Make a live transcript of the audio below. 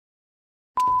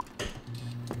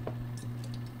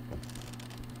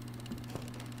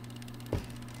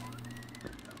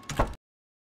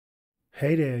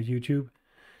Hey there, YouTube.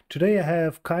 Today I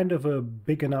have kind of a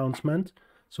big announcement.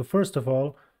 So first of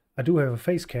all, I do have a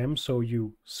face cam, so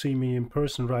you see me in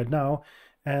person right now.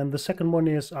 And the second one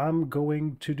is I'm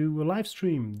going to do a live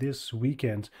stream this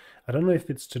weekend. I don't know if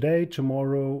it's today,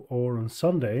 tomorrow, or on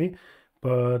Sunday,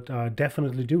 but I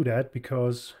definitely do that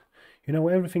because,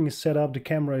 everything is set up, the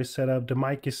camera is set up, the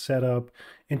mic is set up,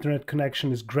 internet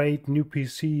connection is great, new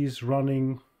PC is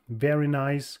running very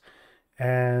nice,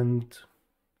 and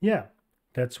yeah,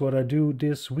 that's what I do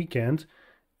this weekend.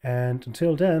 And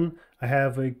until then, I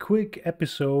have a quick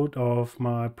episode of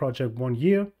my project 1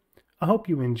 year. I hope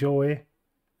you enjoy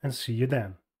and see you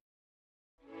then.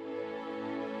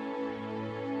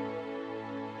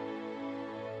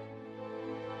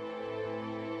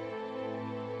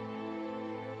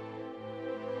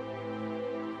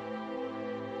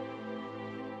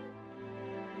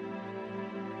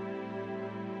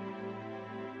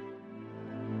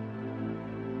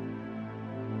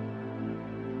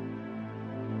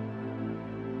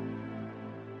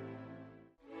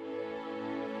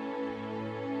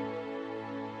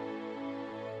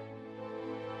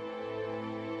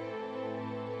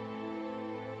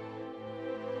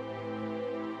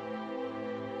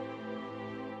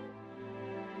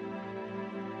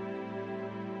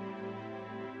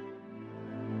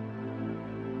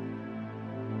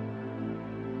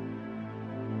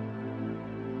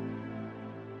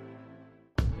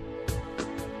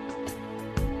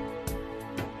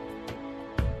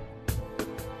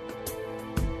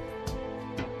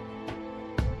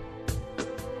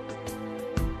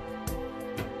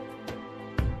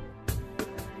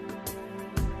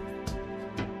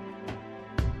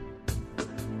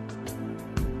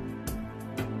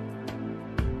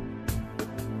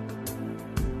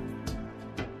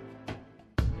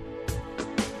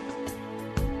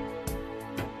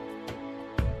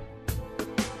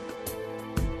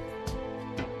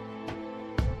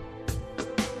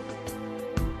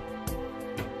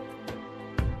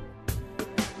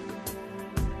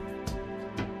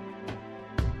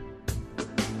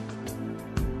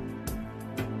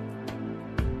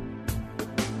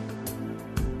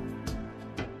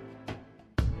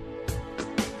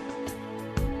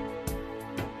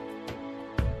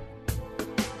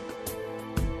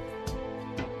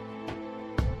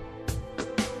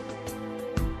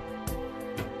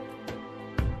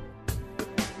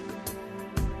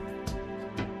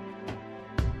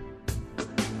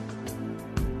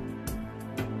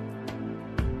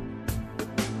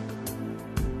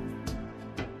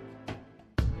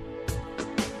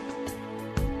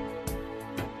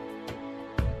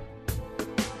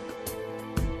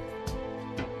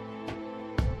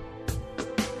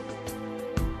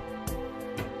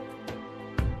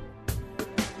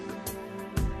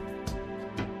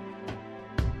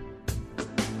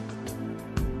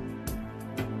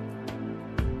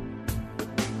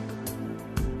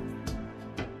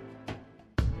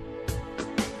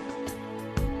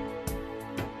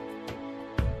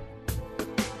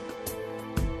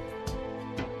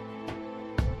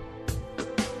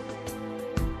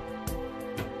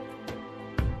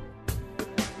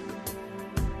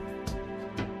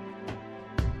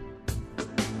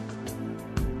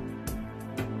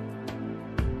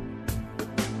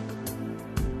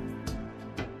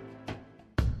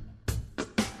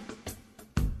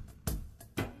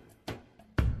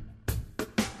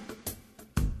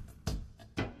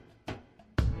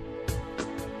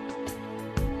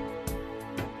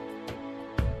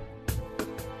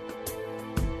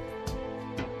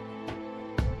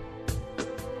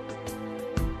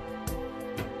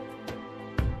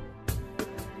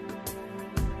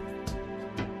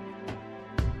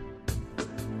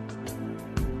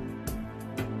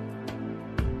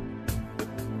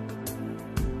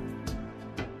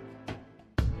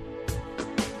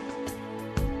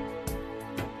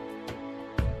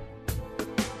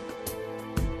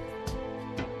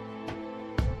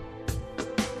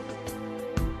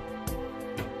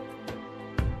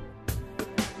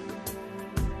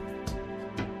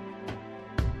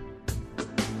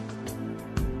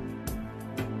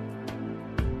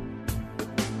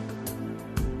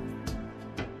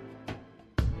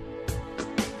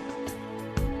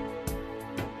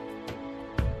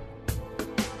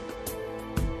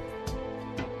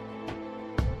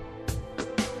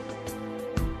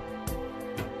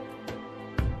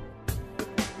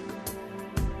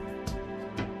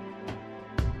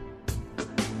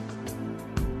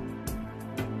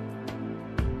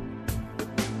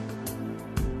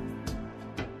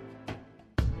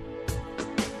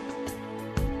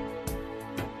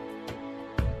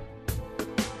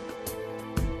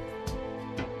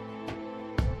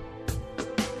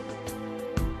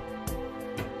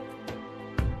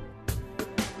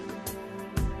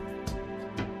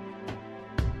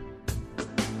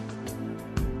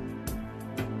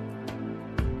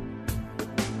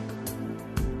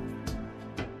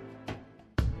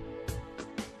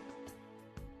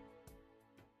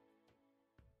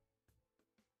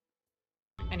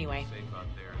 Anyway,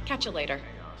 catch you later.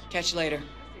 Catch you later.